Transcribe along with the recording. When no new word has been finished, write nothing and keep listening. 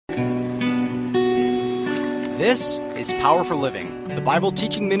This is Power for Living, the Bible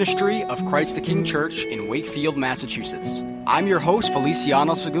teaching ministry of Christ the King Church in Wakefield, Massachusetts. I'm your host,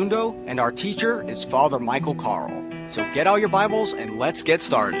 Feliciano Segundo, and our teacher is Father Michael Carl. So get out your Bibles and let's get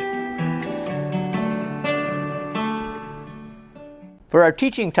started. For our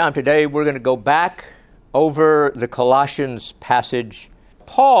teaching time today, we're going to go back over the Colossians passage.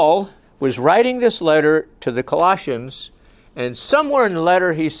 Paul was writing this letter to the Colossians, and somewhere in the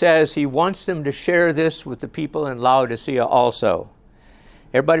letter he says he wants them to share this with the people in Laodicea also.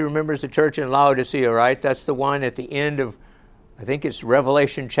 Everybody remembers the church in Laodicea, right? That's the one at the end of, I think it's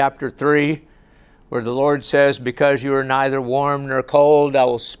Revelation chapter 3, where the Lord says, because you are neither warm nor cold, I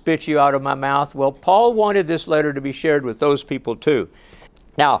will spit you out of my mouth. Well, Paul wanted this letter to be shared with those people too.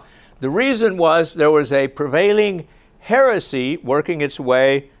 Now, the reason was there was a prevailing heresy working its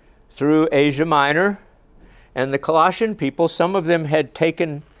way through Asia Minor, and the Colossian people, some of them had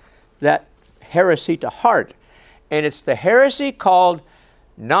taken that heresy to heart. And it's the heresy called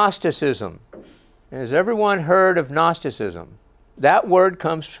Gnosticism. Has everyone heard of Gnosticism? That word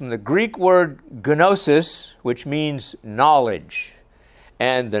comes from the Greek word gnosis, which means knowledge.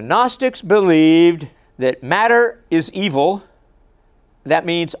 And the Gnostics believed that matter is evil. That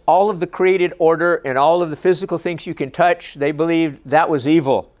means all of the created order and all of the physical things you can touch, they believed that was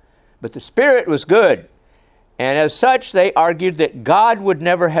evil. But the spirit was good. And as such, they argued that God would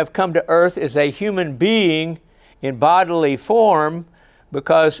never have come to earth as a human being in bodily form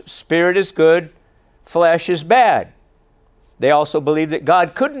because spirit is good, flesh is bad. They also believed that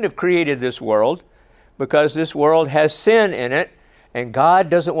God couldn't have created this world because this world has sin in it, and God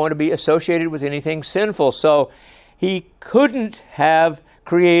doesn't want to be associated with anything sinful. So He couldn't have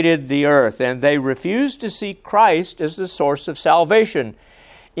created the earth, and they refused to see Christ as the source of salvation,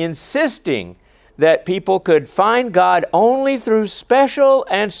 insisting that people could find God only through special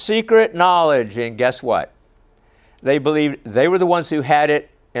and secret knowledge. And guess what? They believed they were the ones who had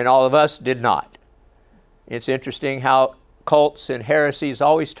it, and all of us did not. It's interesting how cults and heresies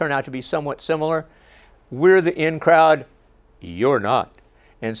always turn out to be somewhat similar. We're the in crowd, you're not.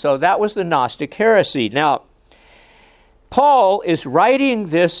 And so that was the Gnostic heresy. Now, Paul is writing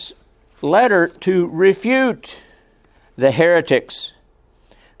this letter to refute the heretics,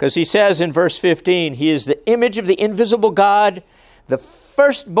 because he says in verse 15, He is the image of the invisible God, the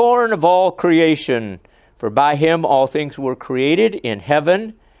firstborn of all creation. For by Him all things were created in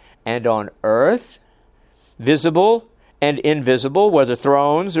heaven and on earth, visible and invisible, whether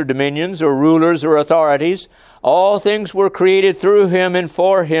thrones or dominions or rulers or authorities. All things were created through Him and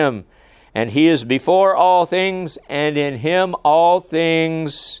for Him. And He is before all things, and in Him all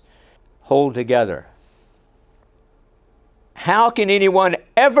things hold together. How can anyone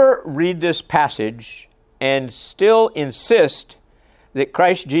ever read this passage and still insist that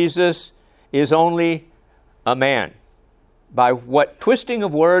Christ Jesus is only a man? By what twisting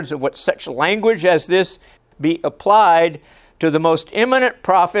of words, of what such language as this be applied to the most eminent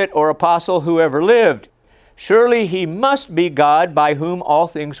prophet or apostle who ever lived? Surely He must be God by whom all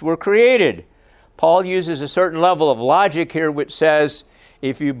things were created. Paul uses a certain level of logic here which says,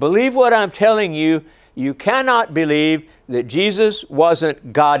 if you believe what I'm telling you, you cannot believe that Jesus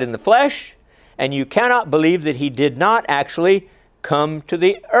wasn't God in the flesh, and you cannot believe that He did not actually come to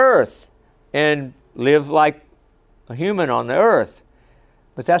the earth and live like a human on the earth.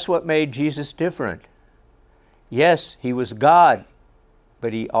 But that's what made Jesus different. Yes, He was God,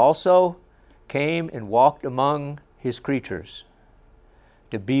 but He also came and walked among His creatures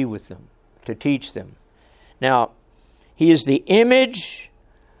to be with them, to teach them. Now, He is the image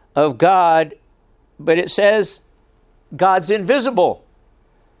of God, but it says God's invisible.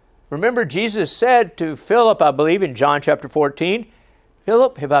 Remember, Jesus said to Philip, I believe in John chapter 14,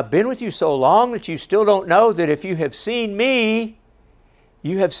 Philip, have I been with you so long that you still don't know that if you have seen me,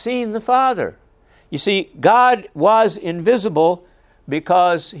 you have seen the Father? You see, God was invisible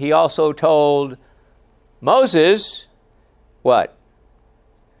because He also told Moses, what?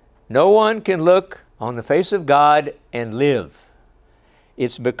 No one can look on the face of God and live.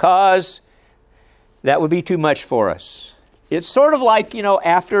 It's because that would be too much for us. It's sort of like,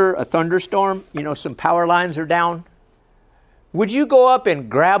 after a thunderstorm, some power lines are down. Would you go up and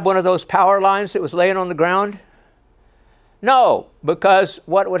grab one of those power lines that was laying on the ground? No, because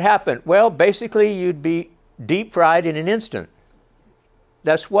what would happen? Well, basically you'd be deep fried in an instant.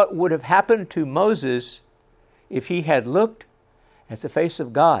 That's what would have happened to Moses if he had looked at the face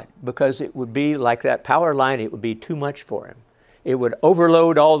of God, because it would be like that power line, it would be too much for him. It would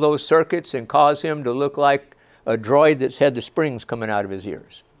overload all those circuits and cause him to look like a droid that's had the springs coming out of his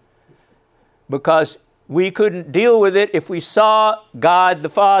ears. Because we couldn't deal with it if we saw God the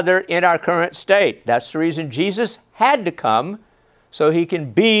Father in our current state. That's the reason Jesus had to come, so he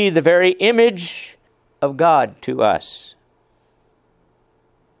can be the very image of God to us.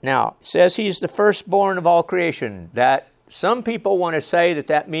 Now, it says he's the firstborn of all creation. That some people want to say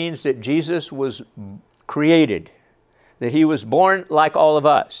that means that Jesus was created, that he was born like all of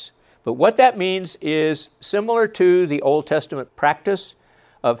us. But what that means is similar to the Old Testament practice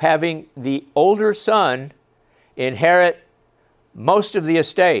of having the older son inherit most of the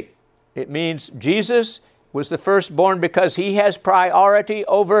estate. It means Jesus was the firstborn because he has priority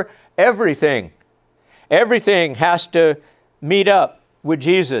over everything. Everything has to meet up with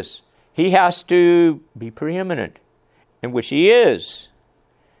Jesus. He has to be preeminent, in which he is.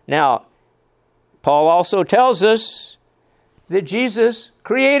 Now, Paul also tells us that Jesus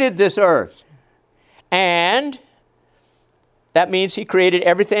created this earth. And that means he created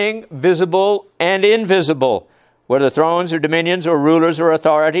everything visible and invisible. Whether thrones or dominions or rulers or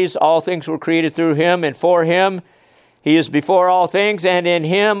authorities, all things were created through him and for him. He is before all things, and in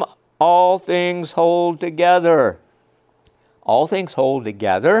him all things hold together. All things hold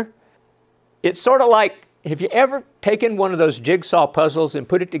together. It's sort of like, have you ever taken one of those jigsaw puzzles and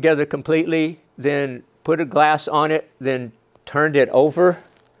put it together completely, then put a glass on it, then turned it over,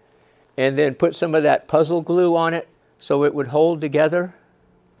 and then put some of that puzzle glue on it so it would hold together?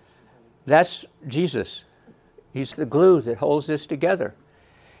 That's Jesus. He's the glue that holds this together.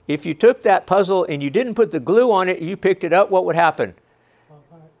 If you took that puzzle and you didn't put the glue on it, you picked it up, what would happen?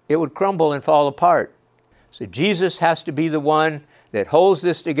 It would crumble and fall apart. So Jesus has to be the one that holds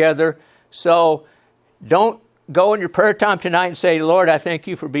this together. So don't go in your prayer time tonight and say, Lord, I thank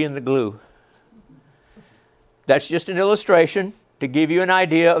you for being the glue. That's just an illustration to give you an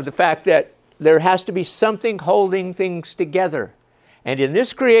idea of the fact that there has to be something holding things together. And in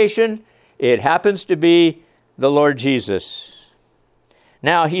this creation, it happens to be the Lord Jesus.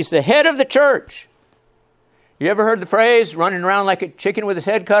 Now, he's the head of the church. You ever heard the phrase, running around like a chicken with his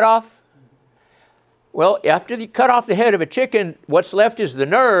head cut off? Well, after you cut off the head of a chicken, what's left is the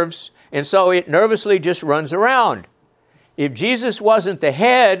nerves, and so it nervously just runs around. If Jesus wasn't the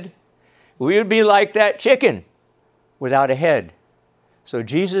head, we would be like that chicken without a head. So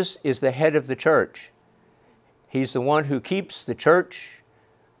Jesus is the head of the church. He's the one who keeps the church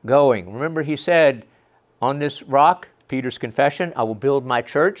going. Remember, he said, on this rock, Peter's confession, I will build my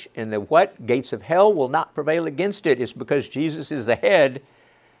church, and the what? Gates of hell will not prevail against it. It's because Jesus is the head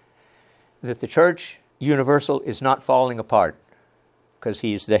that the church universal is not falling apart, because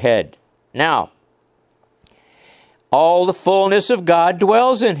he's the head. Now, all the fullness of God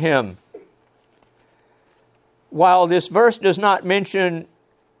dwells in him. While this verse does not mention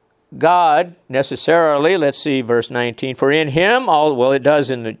God necessarily, let's see verse 19, for in him, it does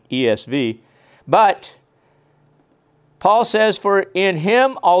in the ESV, but Paul says, for in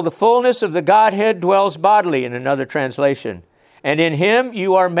him all the fullness of the Godhead dwells bodily, in another translation. And in him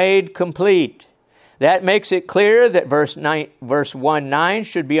you are made complete. That makes it clear that verse 1:9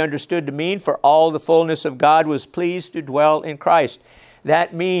 should be understood to mean, for all the fullness of God was pleased to dwell in Christ.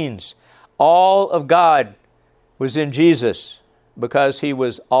 That means all of God was in Jesus, because he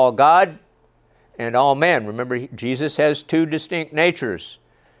was all God and all man. Remember, Jesus has two distinct natures.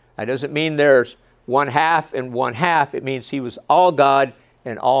 That doesn't mean there's one half and one half. It means he was all God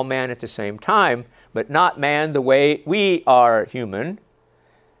and all man at the same time, but not man the way we are human,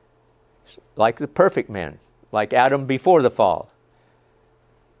 like the perfect man, like Adam before the fall.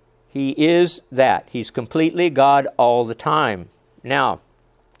 He is that. He's completely God all the time. Now,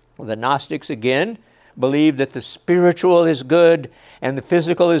 the Gnostics again believe that the spiritual is good and the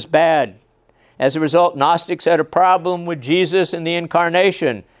physical is bad. As a result, Gnostics had a problem with Jesus and the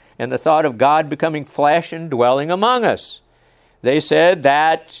incarnation and the thought of God becoming flesh and dwelling among us. They said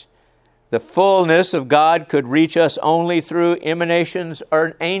that the fullness of God could reach us only through emanations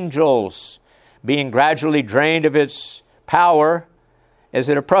or angels, being gradually drained of its power as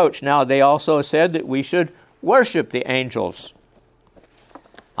it approached. Now, they also said that we should worship the angels.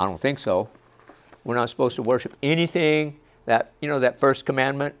 I don't think so. We're not supposed to worship anything that, that first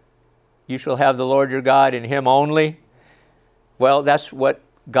commandment, you shall have the Lord your God in him only. Well, that's what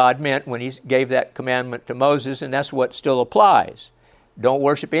God meant when he gave that commandment to Moses, and that's what still applies. Don't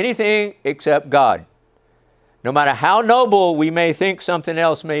worship anything except God. No matter how noble we may think something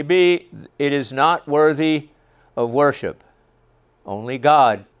else may be, it is not worthy of worship. Only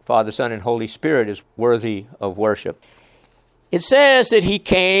God, Father, Son, and Holy Spirit is worthy of worship. It says that he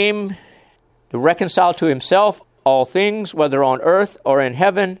came to reconcile to himself all things, whether on earth or in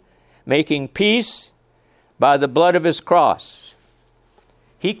heaven, making peace by the blood of his cross.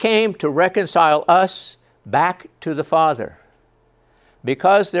 He came to reconcile us back to the Father.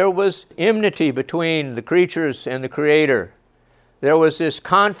 Because there was enmity between the creatures and the Creator. There was this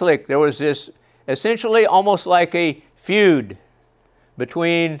conflict. There was this essentially almost like a feud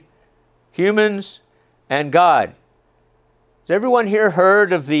between humans and God. Has everyone here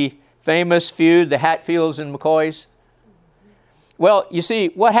heard of the famous feud, the Hatfields and McCoys? Well, you see,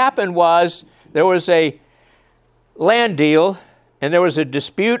 what happened was there was a land deal and there was a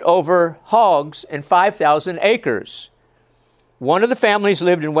dispute over hogs and 5,000 acres. One of the families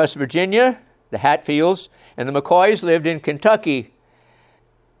lived in West Virginia, the Hatfields, and the McCoys lived in Kentucky.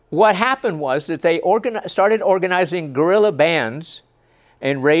 What happened was that they started organizing guerrilla bands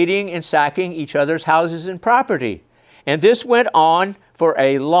and raiding and sacking each other's houses and property. And this went on for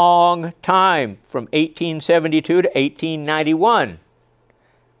a long time, from 1872 to 1891.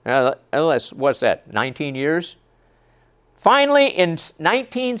 What's that, 19 years? Finally, in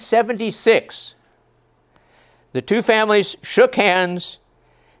 1976, the two families shook hands,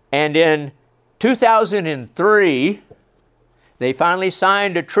 and in 2003, they finally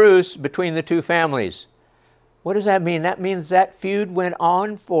signed a truce between the two families. What does that mean? That means that feud went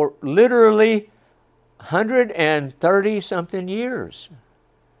on for literally 130-something years.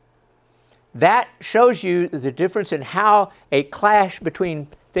 That shows you the difference in how a clash between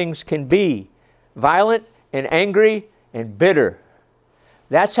things can be. Violent and angry and bitter.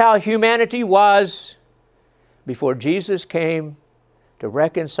 That's how humanity was before Jesus came to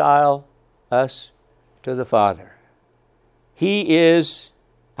reconcile us to the Father. He is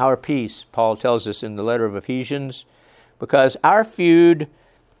our peace, Paul tells us in the letter of Ephesians, because our feud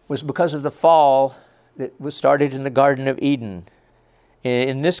was because of the fall that was started in the Garden of Eden.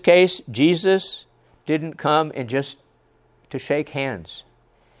 In this case, Jesus didn't come and just to shake hands.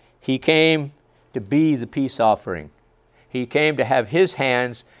 He came to be the peace offering. He came to have his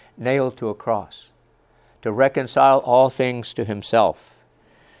hands nailed to a cross, to reconcile all things to himself.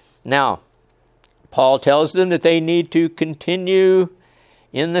 Now, Paul tells them that they need to continue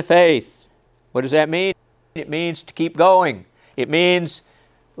in the faith. What does that mean? It means to keep going. It means,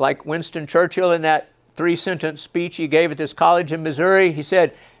 like Winston Churchill in that 3-sentence speech he gave at this college in Missouri, he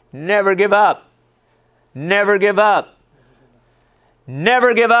said, never give up. Never give up.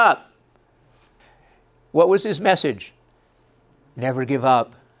 Never give up. What was his message? Never give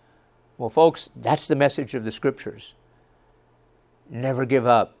up. Well, folks, that's the message of the Scriptures. Never give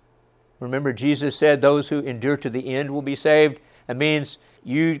up. Remember, Jesus said those who endure to the end will be saved. That means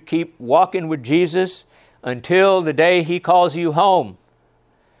you keep walking with Jesus until the day He calls you home.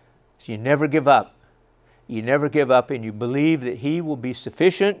 So you never give up. You never give up, and you believe that He will be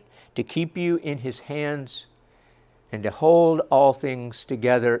sufficient to keep you in His hands and to hold all things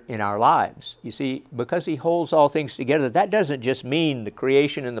together in our lives. You see, because He holds all things together, that doesn't just mean the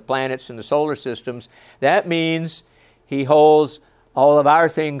creation and the planets and the solar systems. That means He holds all of our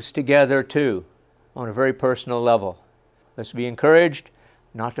things together too, on a very personal level. Let's be encouraged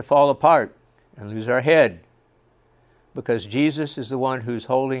not to fall apart and lose our head, because Jesus is the one who's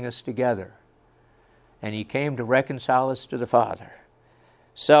holding us together, and He came to reconcile us to the Father.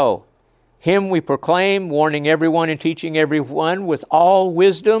 So, Him we proclaim, warning everyone and teaching everyone with all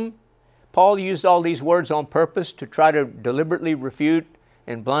wisdom. Paul used all these words on purpose to try to deliberately refute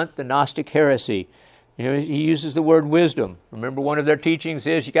and blunt the Gnostic heresy. You know, he uses the word wisdom. Remember, one of their teachings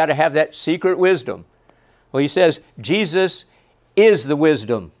is you got to have that secret wisdom. Well, he says Jesus is the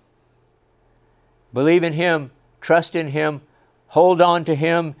wisdom. Believe in Him, trust in Him, hold on to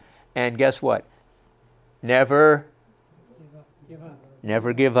Him, and guess what? Never give up.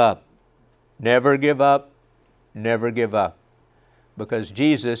 Never give up. Never give up. Never give up. Because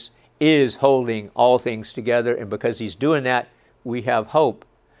Jesus is holding all things together, and because He's doing that, we have hope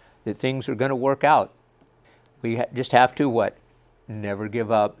that things are going to work out. We just have to what? Never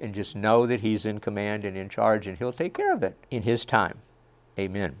give up, and just know that He's in command and in charge, and He'll take care of it in His time.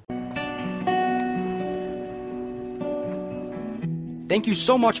 Amen. Thank you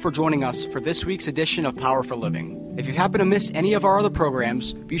so much for joining us for this week's edition of Power for Living. If you happen to miss any of our other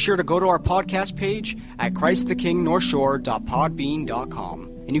programs, be sure to go to our podcast page at ChristTheKingNorthshore.podbean.com.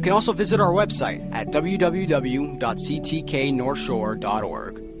 And you can also visit our website at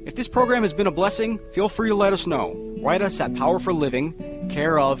www.ctknorthshore.org. If this program has been a blessing, feel free to let us know. Write us at Power for Living,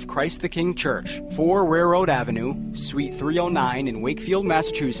 care of Christ the King Church, 4 Railroad Avenue, Suite 309 in Wakefield,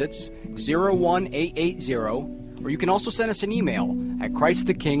 Massachusetts, 01880, or you can also send us an email at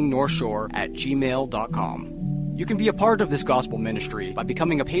ChristTheKingNorthshore@gmail.com. You can be a part of this gospel ministry by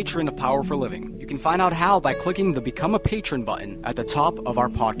becoming a patron of Power for Living. You can find out how by clicking the Become a Patron button at the top of our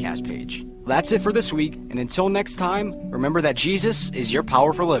podcast page. That's it for this week, and until next time, remember that Jesus is your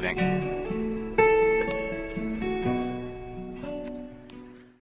power for living.